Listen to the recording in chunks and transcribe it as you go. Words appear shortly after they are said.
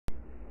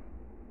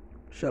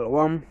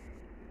Shalom,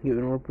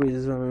 giving all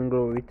praises and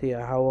glory to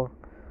Yahweh,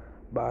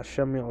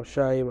 Ba'ashem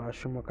Yahushai,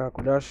 Ba'ashem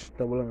HaKakodash,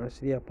 double honors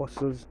to the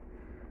apostles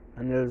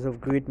and elders of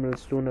great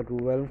millstone that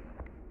rule well.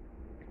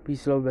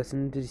 Peace, love,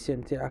 blessing to the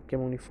saints, act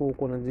among the four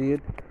corners of the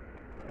earth,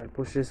 and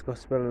push this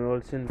gospel in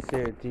all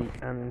sincerity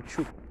and in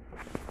truth.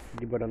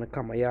 The brother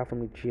Nakamaya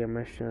from the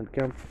GMS Channel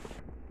Camp.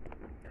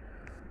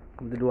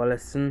 Come to do a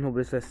lesson. Hope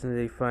this lesson is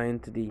edifying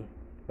to the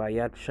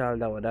Bayat Shal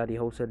Dawada, the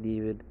house of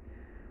David,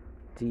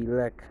 the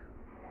elect.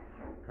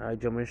 I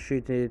jump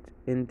straight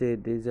into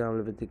this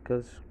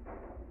Leviticus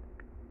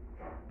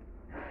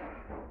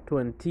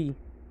 20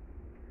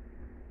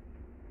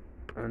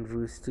 and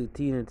verse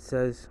 13. It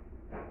says,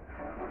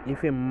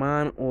 if a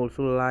man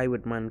also lie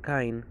with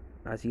mankind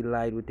as he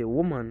lied with a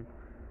woman,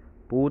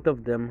 both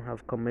of them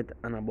have committed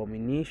an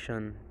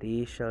abomination,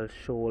 they shall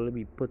surely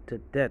be put to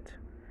death,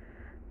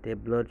 their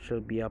blood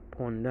shall be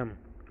upon them.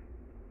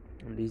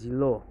 And this is the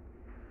law.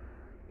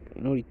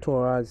 You know, the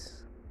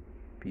Torah's,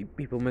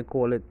 people may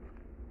call it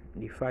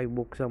the 5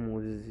 books of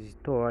Moses, the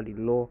Torah, the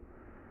law.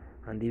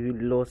 And the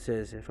law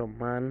says, if a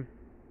man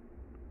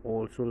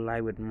also lie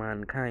with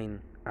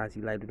mankind as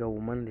he lied with a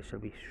woman, they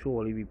shall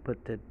surely be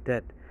put to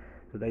death.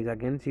 So that is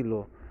against the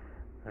law.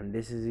 And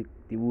this is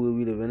the world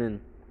we living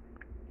in.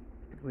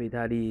 With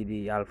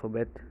the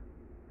alphabet,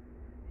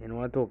 you know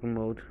what I'm talking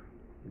about.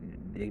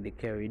 They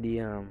carry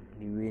the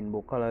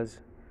rainbow colors.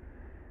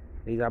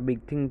 There's a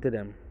big thing to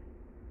them.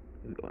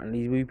 And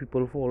these way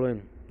people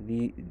following.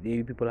 The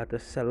people have to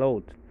sell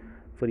out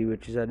for the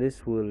riches of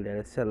this world. They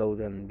have to sell out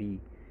and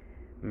be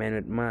man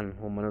with man,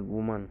 woman with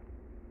woman.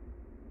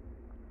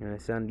 You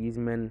understand? These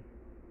men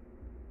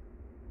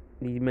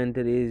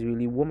today is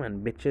really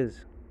woman,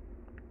 bitches.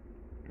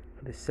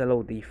 They sell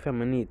out, they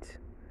effeminate.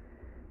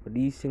 But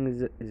these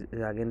things is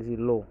against the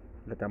law.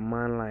 That a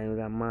man lying with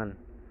a man.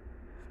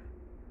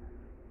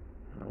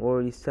 I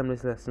already seen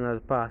this lesson as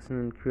passing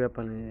in crap,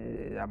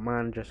 and a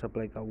man dress up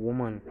like a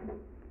woman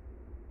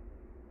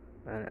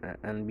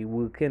and be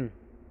working.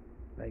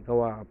 Like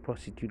how a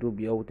prostitute will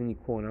be out in the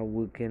corner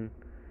working.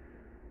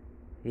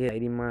 Yeah,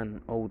 the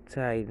man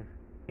outside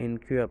in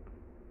crap.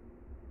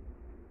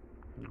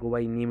 Go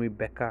by the name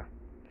Rebecca.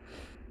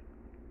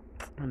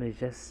 And it's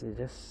just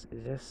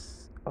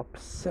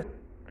upset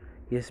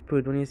your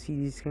spirit when you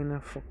see this kind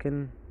of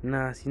fucking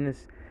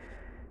nastiness.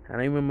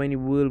 And I remember in the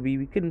world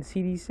we couldn't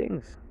see these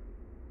things.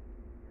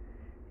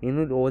 You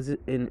know, it was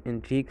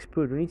in Jake's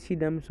spirit. When you see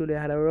them, so they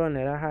had to run,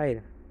 they had to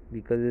hide.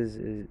 Because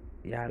you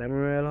had them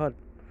real hot.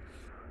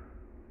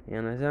 You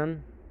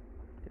understand?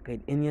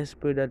 Like in your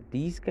spirit that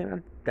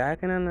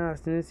that kind of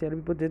nastiness, you have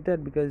to be put to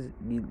death. Because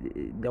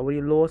that's what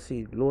the law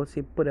says. The law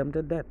says put them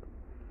to death.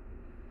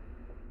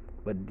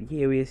 But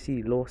here we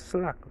see the law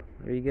slack.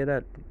 Where you get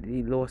that?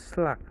 The law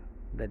slack.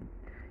 That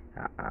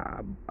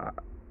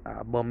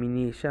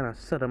abomination, a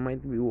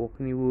sodomite be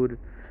walking the road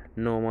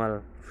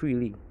normal,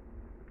 freely.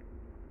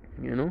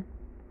 You know?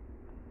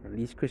 And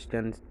these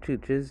Christian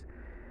churches,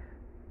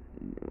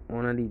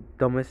 one of the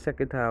dumbest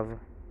second have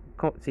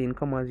saying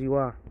come as you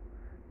are.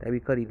 That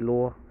because the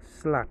law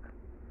slack.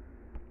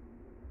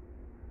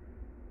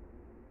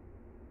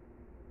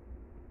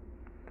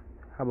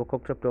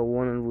 Habakkuk chapter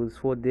 1 and verse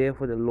 4,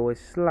 therefore the law is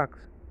slack,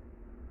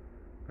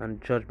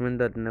 and judgment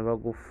that never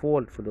go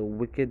forth, for the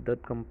wicked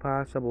that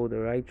compass about the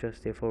righteous,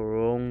 therefore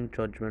wrong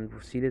judgment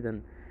proceeded.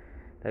 And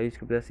that is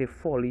scripture say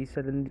folly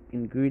said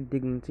in great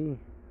dignity.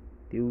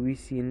 They will be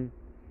seen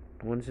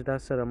once it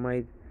has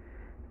sodomite,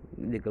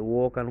 they could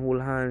walk and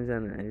hold hands,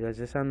 and it's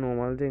just a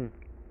normal thing.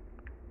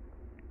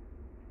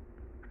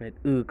 It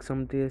irks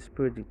some to your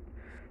spirit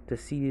to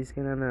see this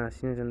kind of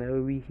nastiness, and that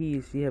will be He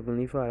is the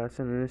Heavenly Father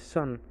sending His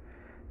Son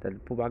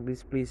that put back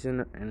this place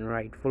in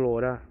rightful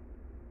order.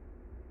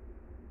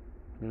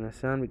 You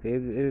understand?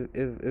 Because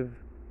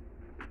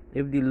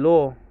if the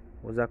law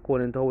was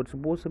according to how it's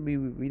supposed to be,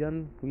 we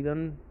done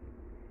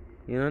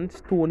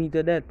stone it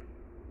to death.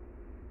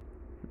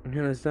 You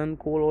understand?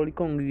 Call all the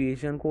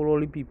congregation, call all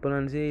the people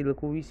and say,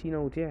 look what we seen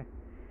out here.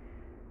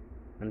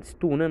 And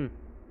stone him.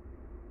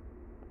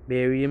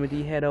 Bury him with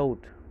his head out.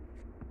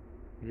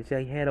 You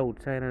say head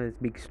outside and it's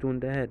big stone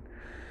to head.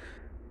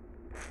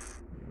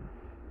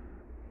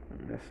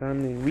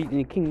 Understand? We in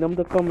the kingdom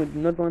to come, it's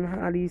not one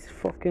of these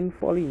fucking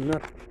folly,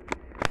 not.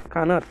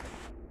 Cannot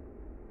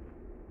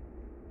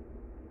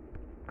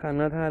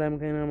have them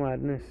kind of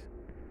madness.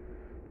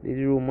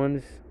 These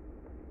Romans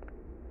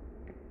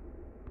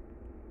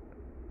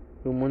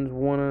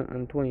 1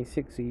 and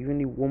 26, even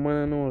the woman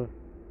and all.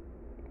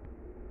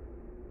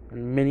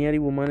 And many of the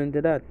women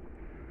into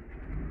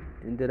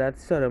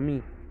that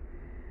sodomy.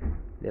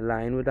 They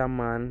lying with a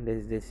man,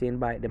 they saying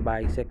the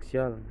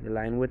bisexual. They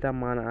lying with a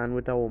man and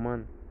with a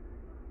woman.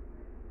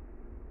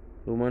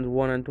 Romans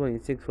 1 and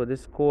 26, for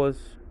this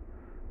cause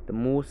the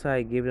Most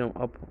High gave them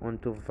up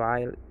unto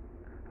vile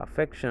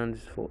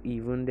affections, for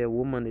even their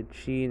woman they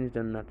changed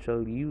the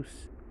natural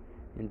use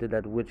into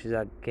that which is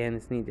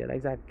against nature. That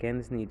is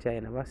against nature.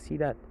 You never see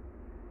that.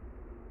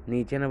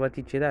 Nature never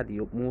teach you that.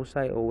 Your Most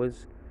High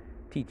always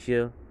teach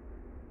you,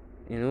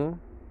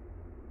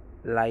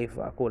 life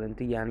according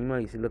to the animal.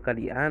 You see, look at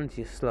the ants,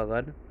 you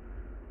sluggard.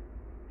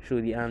 Show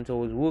the ants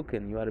always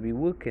working. You gotta be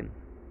working.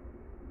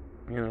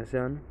 You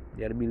understand?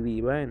 You gotta be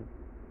laboring.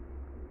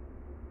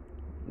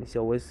 It's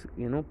always,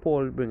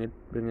 Paul bring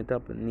it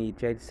up.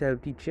 Nature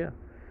itself teacher.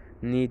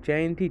 Nature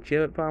ain't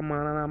teacher for a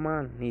man and a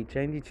man. Nature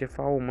ain't teacher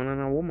for a woman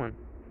and a woman.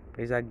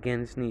 It's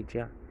against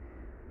nature.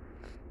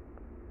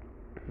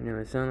 You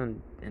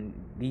understand? And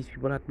these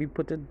people have to be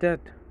put to death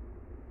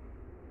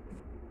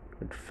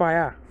with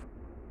fire.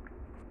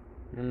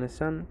 You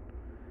understand?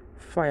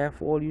 Fire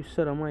for all you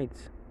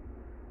sodomites.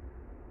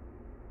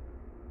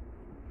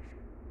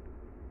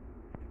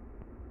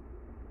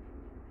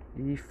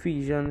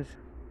 Ephesians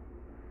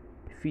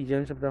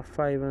chapter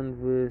 5 and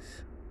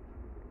verse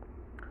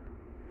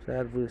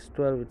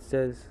 12, it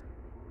says,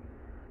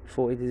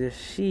 "For it is a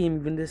shame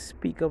even to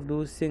speak of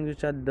those things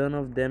which are done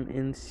of them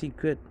in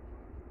secret."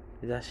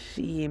 It's a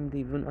shame to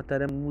even utter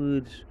them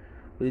words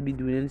what they be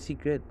doing in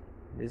secret.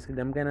 This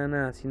them kind of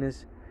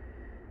nastiness.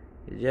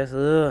 It's just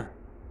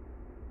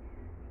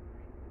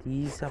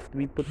these have to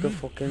be put to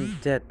fucking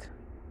death.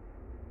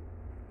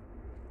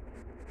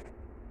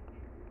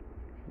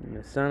 You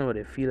understand what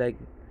they feel like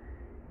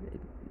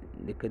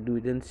they could do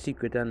it in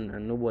secret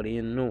and nobody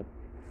even know.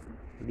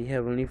 The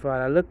Heavenly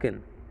Father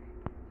looking.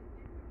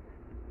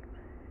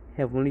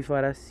 Heavenly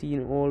Father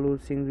seeing all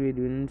those things we're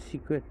doing in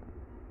secret.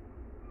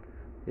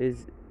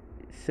 Is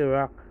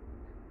Sirach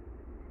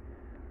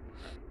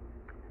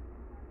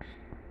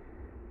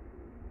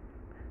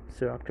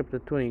chapter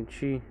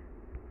 23,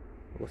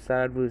 we'll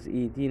start at verse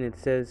 18. It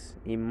says,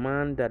 "A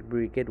man that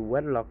breaketh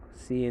wedlock,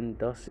 saying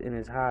thus in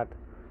his heart,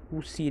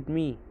 Who seeth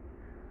me?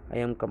 I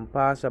am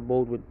compassed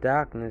about with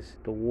darkness,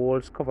 the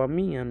walls cover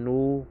me, and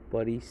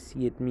nobody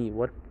seeth me.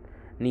 What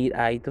need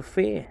I to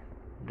fear?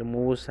 The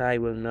Most High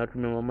will not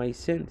remember my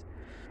sins."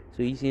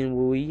 So he's saying,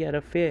 well, he had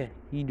a fear.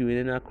 He doing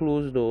it in a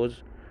closed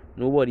doors.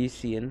 Nobody's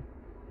seeing.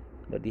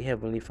 But the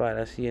Heavenly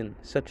Father saying,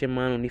 "Such a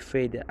man only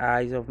feareth the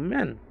eyes of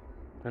men,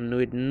 and know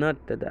it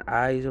not that the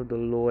eyes of the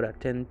Lord are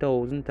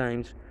 10,000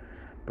 times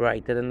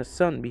brighter than the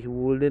sun,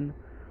 beholding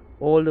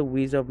all the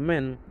ways of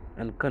men,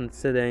 and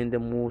considering the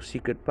most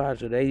secret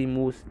parts." So that is the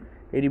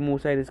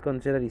most High is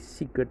considered the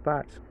secret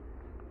parts.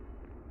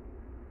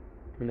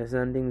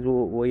 Understand things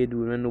what you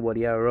do when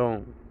nobody are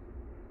wrong.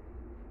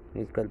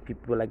 It's because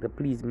people like to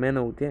please men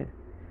out there.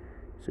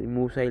 So the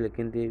Most High look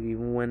into it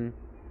even when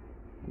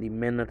the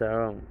men not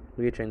around.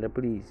 Who you trying to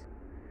please?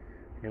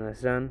 You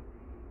understand?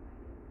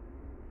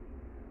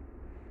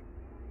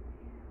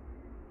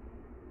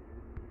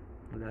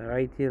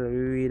 Right here,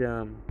 we read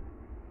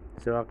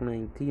Sirach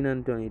 19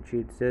 and 23.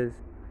 It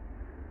says,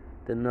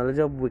 "The knowledge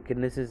of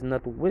wickedness is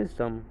not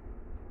wisdom."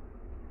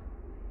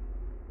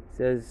 It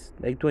says,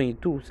 like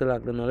 22,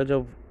 Sirach, "The knowledge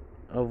of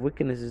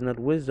wickedness is not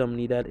wisdom,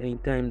 neither at any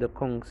time the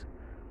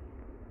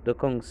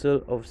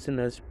counsel of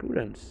sinners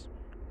prudence."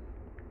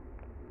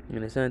 You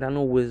understand? There's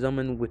no wisdom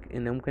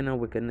in them kind of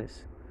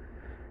wickedness.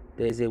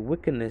 There is a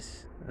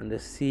wickedness and the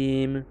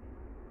same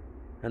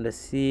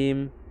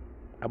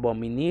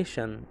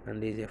abomination,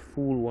 and there is a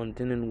fool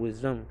wanting in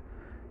wisdom.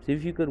 So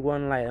if you could go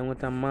and lie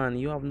with a man,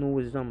 you have no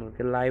wisdom. If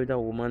you lie with a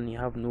woman, you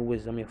have no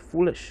wisdom. You're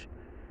foolish,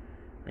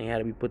 and you have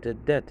to be put to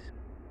death.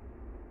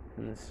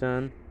 You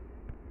understand?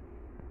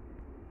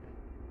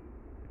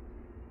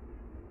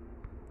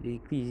 The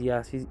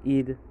Ecclesiastes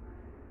 8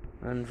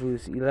 and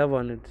verse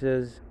 11, it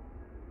says,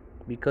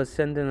 "Because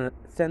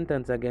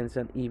sentence against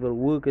an evil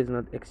work is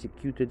not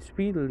executed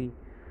speedily,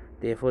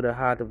 therefore the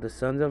heart of the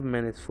sons of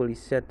men is fully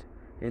set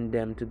in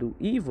them to do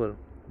evil.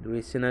 Though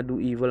a sinner do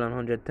evil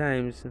 100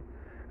 times,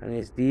 and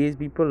his days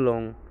be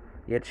prolonged,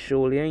 yet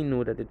surely I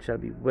know that it shall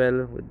be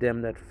well with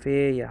them that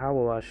fear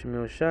Yahweh Hashem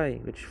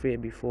Yoshai, which fear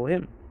before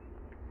him.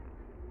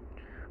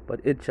 But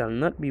it shall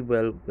not be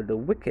well with the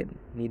wicked,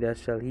 neither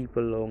shall he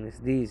prolong his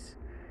days,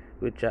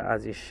 which are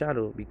as a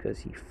shadow, because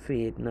he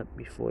feared not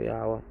before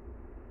Yahweh."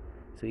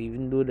 So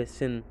even though they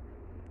sin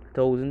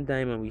 1,000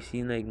 times and we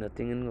see like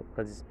nothing,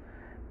 because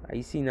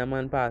I seen a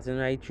man passing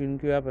right through the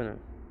crap,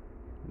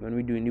 when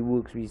we doing the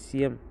works, we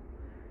see him.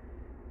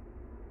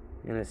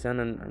 You understand?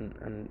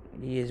 And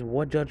he is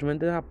what judgment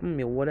to happen.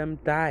 You want them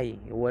die.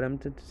 You want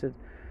them to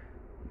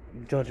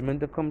judgment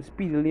to come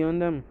speedily on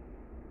them.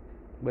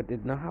 But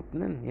it's not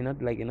happening. You're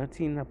not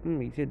seeing it happen.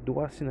 We say,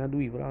 "Do a sinner do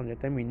evil 100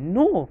 times." We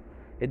know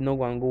it's not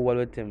going to go well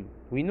with him.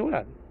 We know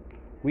that.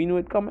 We know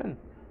it coming.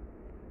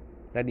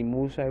 That the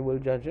Most High will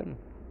judge him.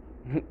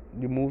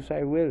 The Most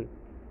High will.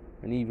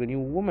 And even you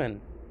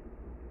woman.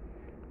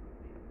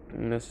 You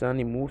understand?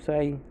 The Most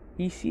High,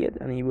 he see it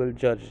and he will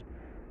judge.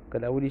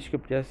 Because that's what the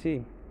scripture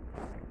say.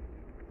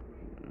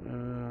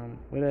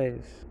 What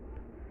else?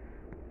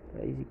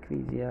 That is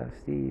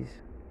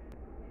Ecclesiastes.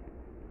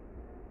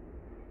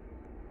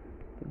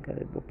 I think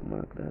I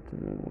bookmark that to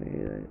know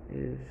where it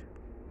is.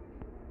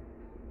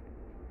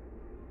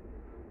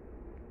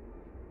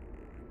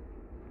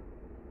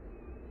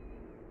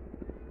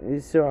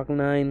 It's Sirach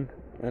 9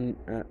 and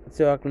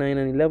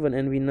 11.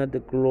 "Envy not the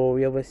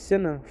glory of a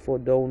sinner, for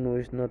thou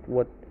knowest not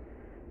what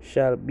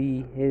shall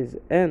be his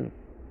end."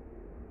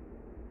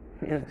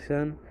 Yeah,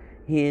 son.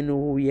 he ain't know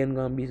we ain't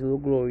gonna be so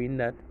glory in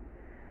that.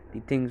 The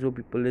things where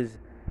people is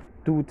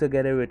do to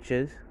get the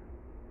riches.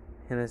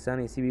 You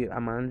understand? You see a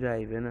man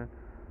driving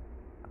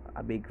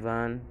a big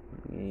van.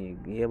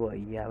 Yeah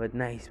boy, you have it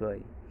nice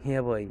boy.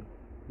 Yeah boy,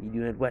 you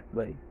doing it wet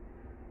boy.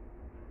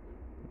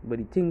 But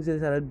the things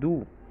is how to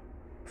do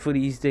for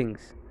these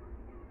things.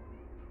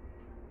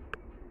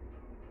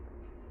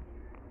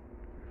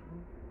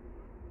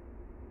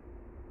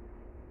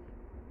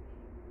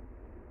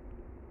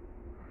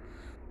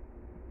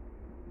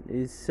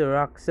 Is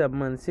Sirach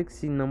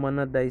 7:16, no man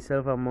not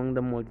thyself among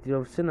the multitude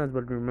of sinners,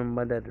 but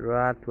remember that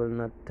wrath will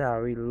not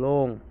tarry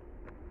long.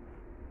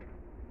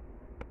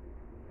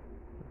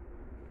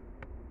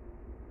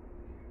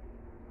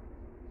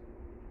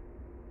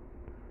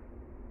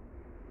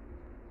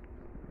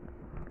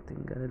 I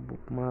think I had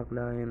bookmark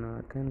that,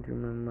 I can't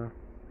remember.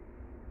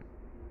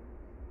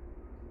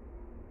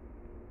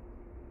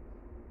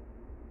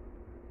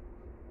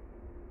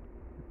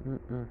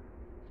 Mm-mm.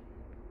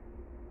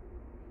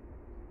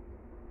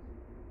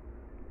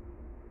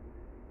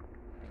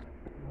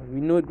 We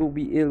know it will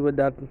be ill with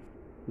that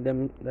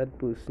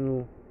person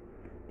who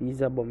these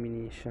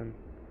abomination.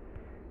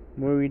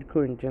 More read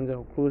Corinthians,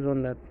 I'll close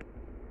on that.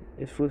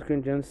 It's 1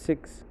 Corinthians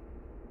 6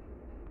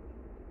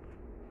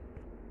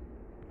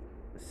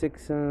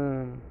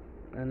 and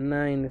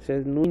 9. It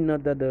says, know ye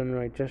not that the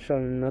unrighteous shall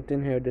not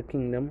inherit the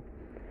kingdom?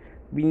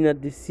 Be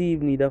not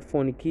deceived, neither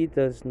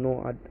fornicators,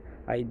 nor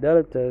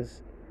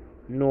idolaters,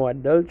 nor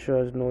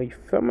adulterers, nor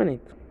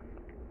effeminate.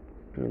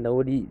 And that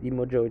what the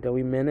majority of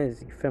women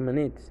is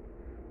effeminate.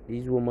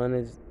 These women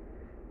is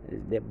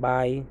they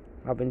buy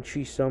having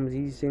threesomes.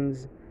 These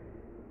things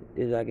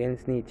is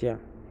against nature,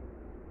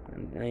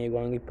 and you're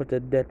going to get put to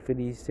death for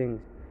these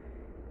things.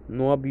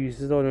 No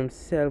abusers of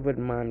themselves with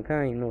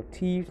mankind, no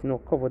thieves, no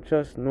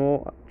covetous,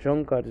 no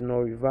drunkards, no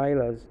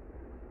revilers,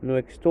 no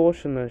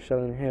extortioners shall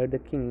inherit the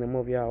kingdom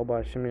of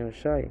Yahweh Hashem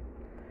Yahushai.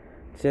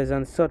 It says,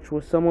 and such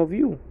were some of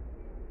you.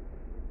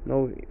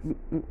 Now,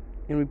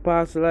 in the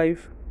past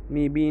life,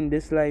 maybe in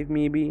this life,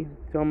 maybe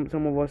some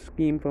of us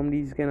came from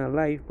these kind of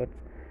life, but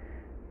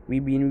we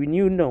being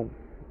renewed now.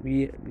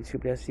 We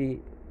simply say,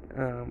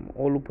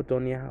 all who put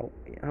on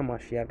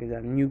Hamashiach is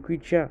a new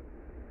creature.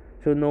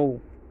 So now,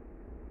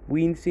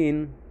 we ain't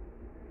saying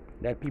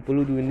that people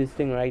who doing this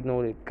thing right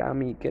now, they can't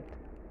make it.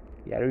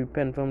 You gotta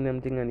repent from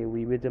them thing and you will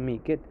be able to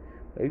make it.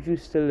 But if you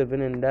still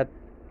living in that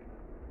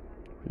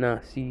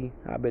nasty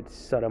habit,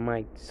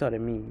 sodomy,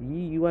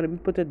 you want to be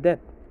put to death.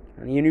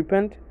 And you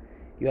repent,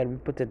 you want to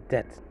be put to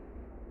death.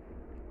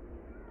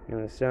 You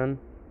understand?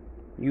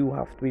 You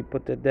have to be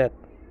put to death.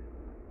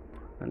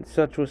 And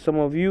such was some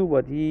of you,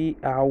 but ye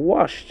are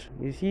washed.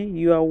 You see,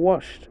 you are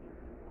washed.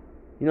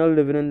 You're not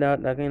living in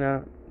that kind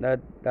of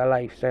that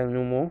lifestyle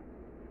no more.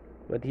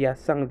 But he are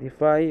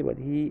sanctified, but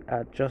he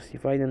are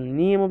justified in the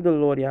name of the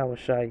Lord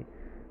Yahushai,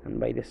 and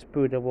by the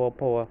Spirit of our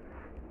power.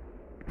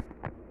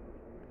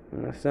 You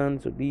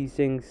understand? So these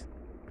things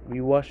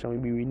we wash and we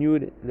be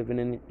renewed, living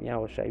in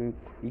Yahushai.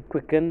 We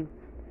quicken.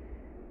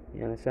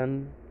 You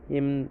understand?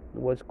 Him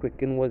was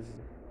quickened, was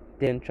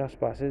then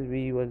trespasses.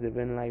 We was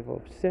living life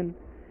of sin.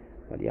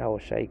 But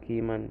Yahushai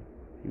came and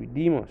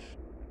redeemed us.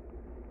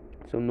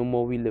 So no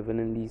more we living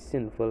in these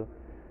sinful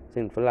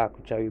acts,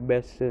 which are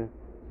best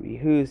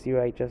rehearse the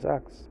righteous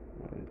acts.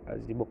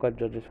 As the book of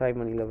Judges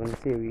 5:11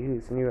 say,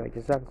 rehearsing the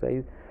righteous acts.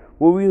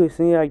 What we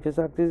rehearsing the righteous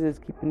acts is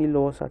keeping the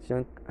law,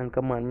 statutes, and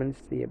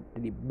commandments to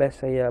the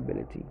best of your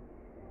ability.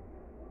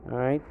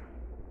 Alright?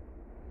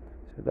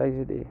 So that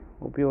is it.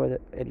 Hope you are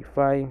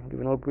edified,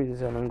 giving all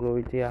praises and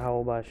glory to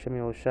Yahweh, Hashem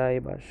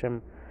Yahushai,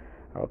 Hashem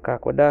our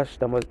Kakodash,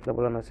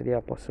 double honor to the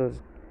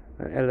apostles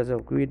and elders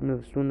of great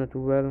millstone that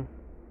well.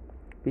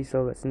 Peace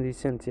out, blessings is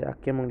sent to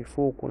Aki among the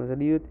four corners of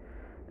the earth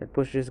that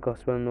push this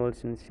gospel in all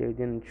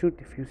sincerity and truth.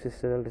 If you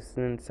sisters are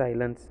listening in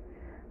silence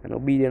and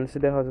obedience to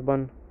their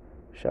husband,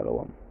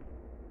 shalom.